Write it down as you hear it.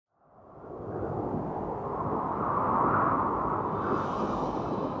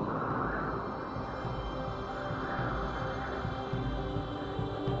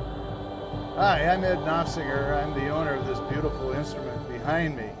Hi, I'm Ed Knopfsinger. I'm the owner of this beautiful instrument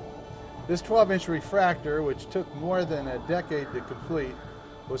behind me. This 12-inch refractor, which took more than a decade to complete,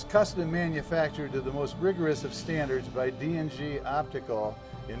 was custom manufactured to the most rigorous of standards by D&G Optical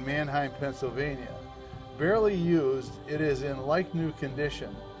in Manheim, Pennsylvania. Barely used, it is in like-new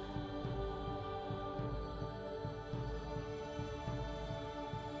condition.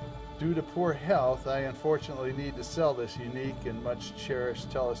 Due to poor health, I unfortunately need to sell this unique and much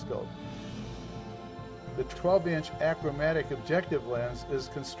cherished telescope. The 12-inch achromatic objective lens is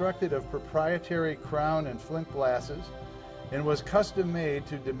constructed of proprietary crown and flint glasses and was custom made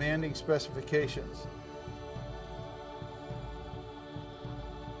to demanding specifications.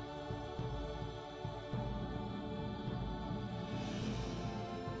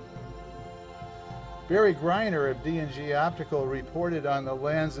 Barry Greiner of D&G Optical reported on the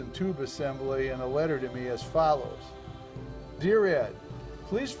lens and tube assembly in a letter to me as follows. Dear Ed,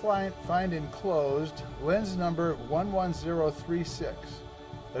 please find enclosed lens number 11036,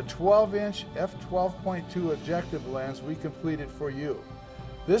 a 12-inch F12.2 objective lens we completed for you.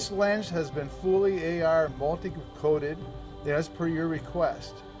 This lens has been fully AR multi-coated as per your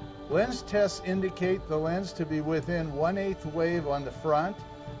request. Lens tests indicate the lens to be within 1/8 wave on the front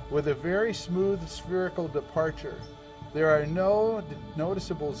with a very smooth spherical departure. There are no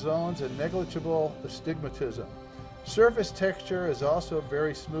noticeable zones and negligible astigmatism. Surface texture is also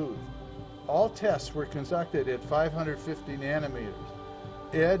very smooth. All tests were conducted at 550 nanometers.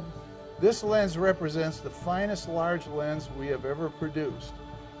 Ed, this lens represents the finest large lens we have ever produced.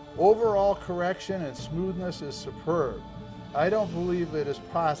 Overall correction and smoothness is superb. I don't believe it is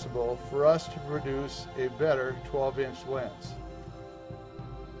possible for us to produce a better 12-inch lens.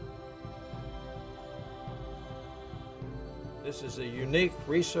 This is a unique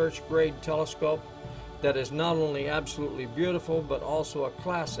research-grade telescope that is not only absolutely beautiful, but also a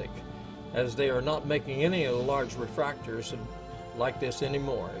classic, as they are not making any of the large refractors like this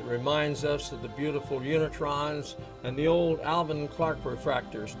anymore. It reminds us of the beautiful Unitrons and the old Alvin Clark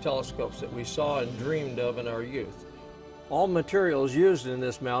refractors, telescopes that we saw and dreamed of in our youth. All materials used in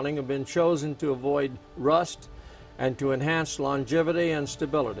this mounting have been chosen to avoid rust and to enhance longevity and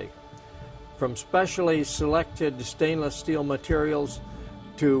stability. From specially selected stainless steel materials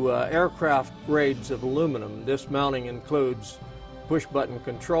to aircraft grades of aluminum, this mounting includes push-button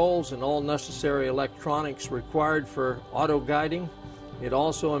controls and all necessary electronics required for auto-guiding. It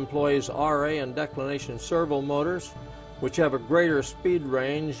also employs RA and declination servo motors, which have a greater speed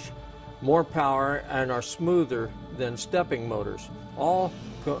range, more power, and are smoother than stepping motors. All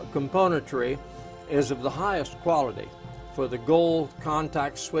componentry is of the highest quality, for the gold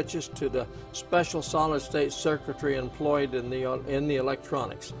contact switches to the special solid-state circuitry employed in the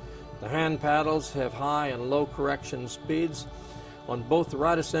electronics. The hand paddles have high and low correction speeds on both the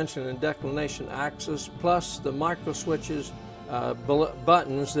right ascension and declination axis, plus the micro switches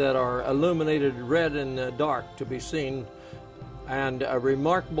buttons that are illuminated red in the dark to be seen. And a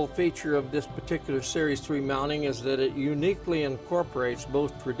remarkable feature of this particular Series 3 mounting is that it uniquely incorporates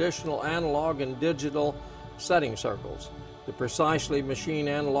both traditional analog and digital setting circles. The precisely machined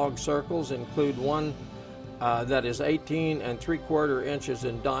analog circles include one that is 18 3/4 inches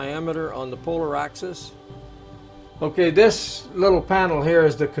in diameter on the polar axis. Okay, this little panel here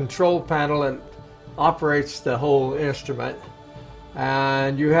is the control panel that operates the whole instrument.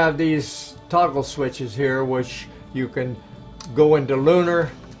 And you have these toggle switches here, which you can go into lunar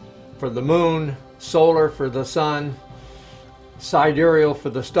for the moon, solar for the sun, sidereal for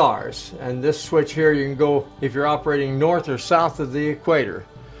the stars. And this switch here, you can go if you're operating north or south of the equator.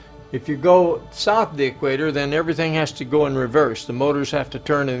 If you go south of the equator, then everything has to go in reverse. The motors have to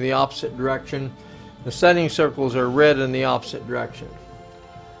turn in the opposite direction. The setting circles are red in the opposite direction.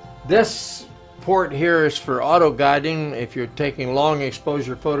 This port here is for auto guiding. If you're taking long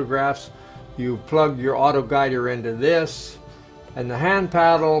exposure photographs, you plug your auto guider into this, and the hand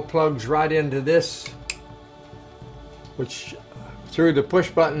paddle plugs right into this, which through the push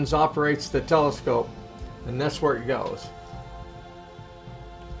buttons operates the telescope, and that's where it goes.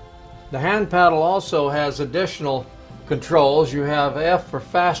 The hand paddle also has additional controls. You have F for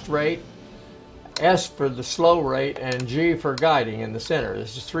fast rate, S for the slow rate, and G for guiding in the center.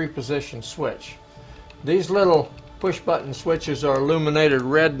 This is a 3-position switch. These little push button switches are illuminated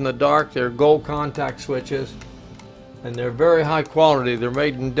red in the dark. They're gold contact switches, and they're very high quality. They're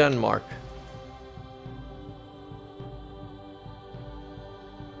made in Denmark.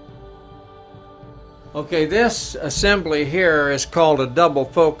 Okay, this assembly here is called a double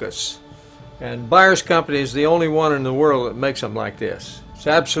focus, and Byers Company is the only one in the world that makes them like this. It's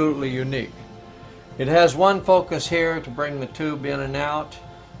absolutely unique. It has one focus here to bring the tube in and out,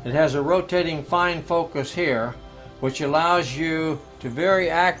 It has a rotating fine focus here, which allows you to very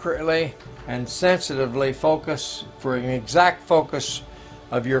accurately and sensitively focus for an exact focus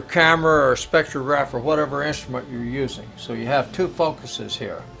of your camera or spectrograph or whatever instrument you're using. So you have two focuses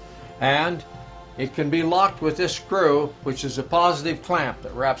here. And it can be locked with this screw, which is a positive clamp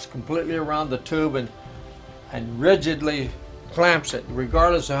that wraps completely around the tube and rigidly clamps it,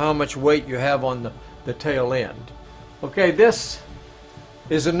 regardless of how much weight you have on the tail end. Okay, this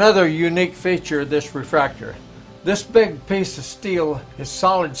is another unique feature of this refractor. This big piece of steel is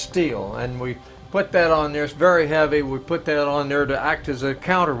solid steel, and we put that on there. It's very heavy. We put that on there to act as a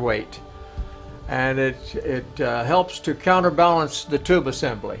counterweight, and it helps to counterbalance the tube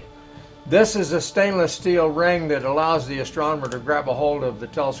assembly. This is a stainless steel ring that allows the astronomer to grab a hold of the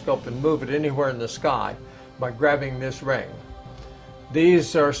telescope and move it anywhere in the sky by grabbing this ring.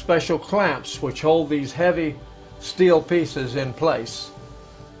 These are special clamps which hold these heavy steel pieces in place.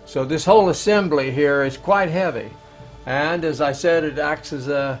 So this whole assembly here is quite heavy, and as I said, it acts as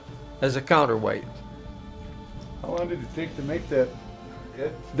a counterweight. How long did it take to make that?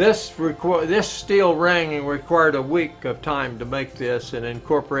 This steel ring required a week of time to make this and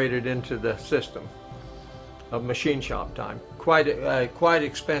incorporate it into the system of machine shop time. Quite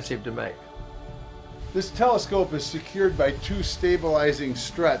expensive to make. This telescope is secured by two stabilizing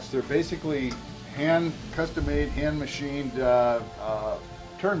struts. They're basically custom-made, hand-machined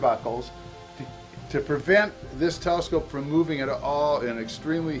turnbuckles to prevent this telescope from moving at all in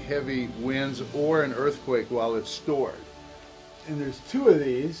extremely heavy winds or an earthquake while it's stored. And there's two of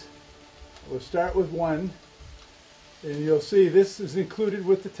these. We'll start with one, and you'll see this is included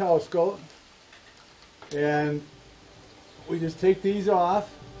with the telescope. And we just take these off.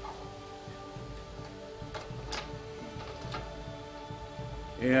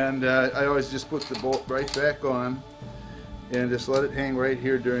 And I always just put the bolt right back on and just let it hang right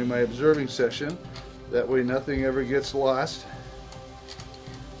here during my observing session. That way nothing ever gets lost.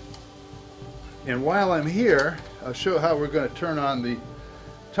 And while I'm here, I'll show how we're going to turn on the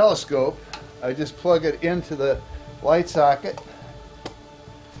telescope. I just plug it into the light socket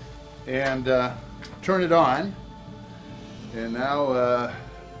and turn it on. And now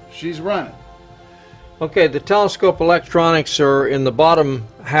she's running. Okay, the telescope electronics are in the bottom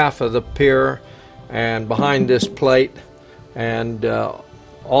half of the pier and behind this plate, and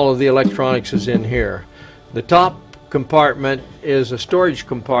all of the electronics is in here. The top compartment is a storage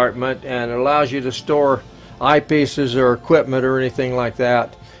compartment and allows you to store eyepieces or equipment or anything like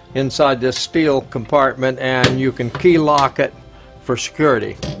that inside this steel compartment, and you can key lock it for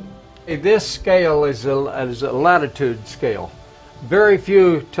security. This scale is a latitude scale. Very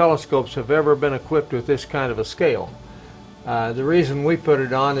few telescopes have ever been equipped with this kind of a scale. The reason we put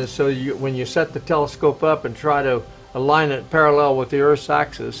it on is so when you set the telescope up and try to align it parallel with the Earth's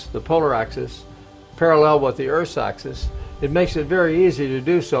axis, the polar axis, parallel with the Earth's axis, it makes it very easy to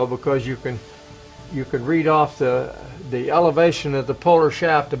do so, because you can read off the elevation of the polar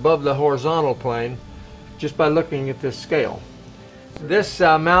shaft above the horizontal plane just by looking at this scale. This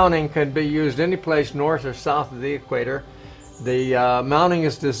mounting can be used any place north or south of the equator. The mounting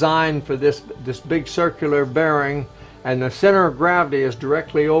is designed for this big circular bearing, and the center of gravity is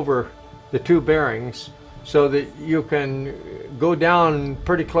directly over the two bearings, so that you can go down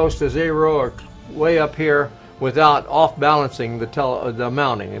pretty close to zero or way up here without off-balancing the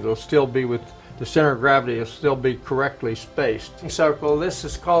mounting. It'll still be with the center of gravity, will still be correctly spaced. Circle. This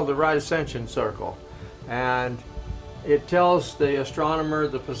is called the right ascension circle, and it tells the astronomer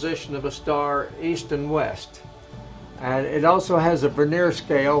the position of a star east and west. And it also has a vernier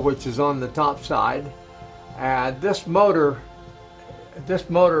scale, which is on the top side, and this motor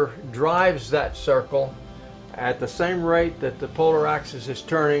drives that circle at the same rate that the polar axis is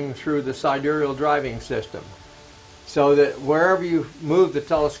turning through the sidereal driving system, so that wherever you move the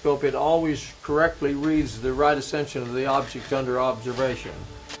telescope, it always correctly reads the right ascension of the object under observation.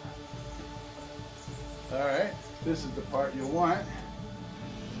 All right, this is the part you'll want.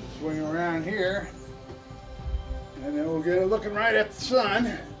 Swing around here, and then we'll get it looking right at the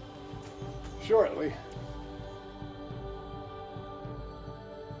sun shortly.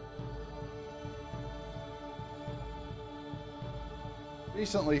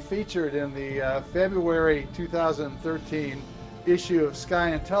 Recently featured in the February 2013 issue of Sky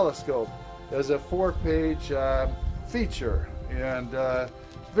and Telescope as a 4-page feature, and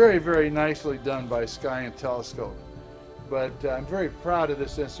very, very nicely done by Sky and Telescope. But I'm very proud of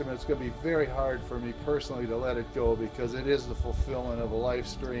this instrument. It's going to be very hard for me personally to let it go, because it is the fulfillment of a life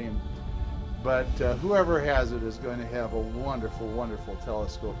stream. But whoever has it is going to have a wonderful, wonderful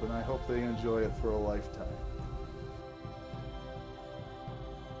telescope, and I hope they enjoy it for a lifetime.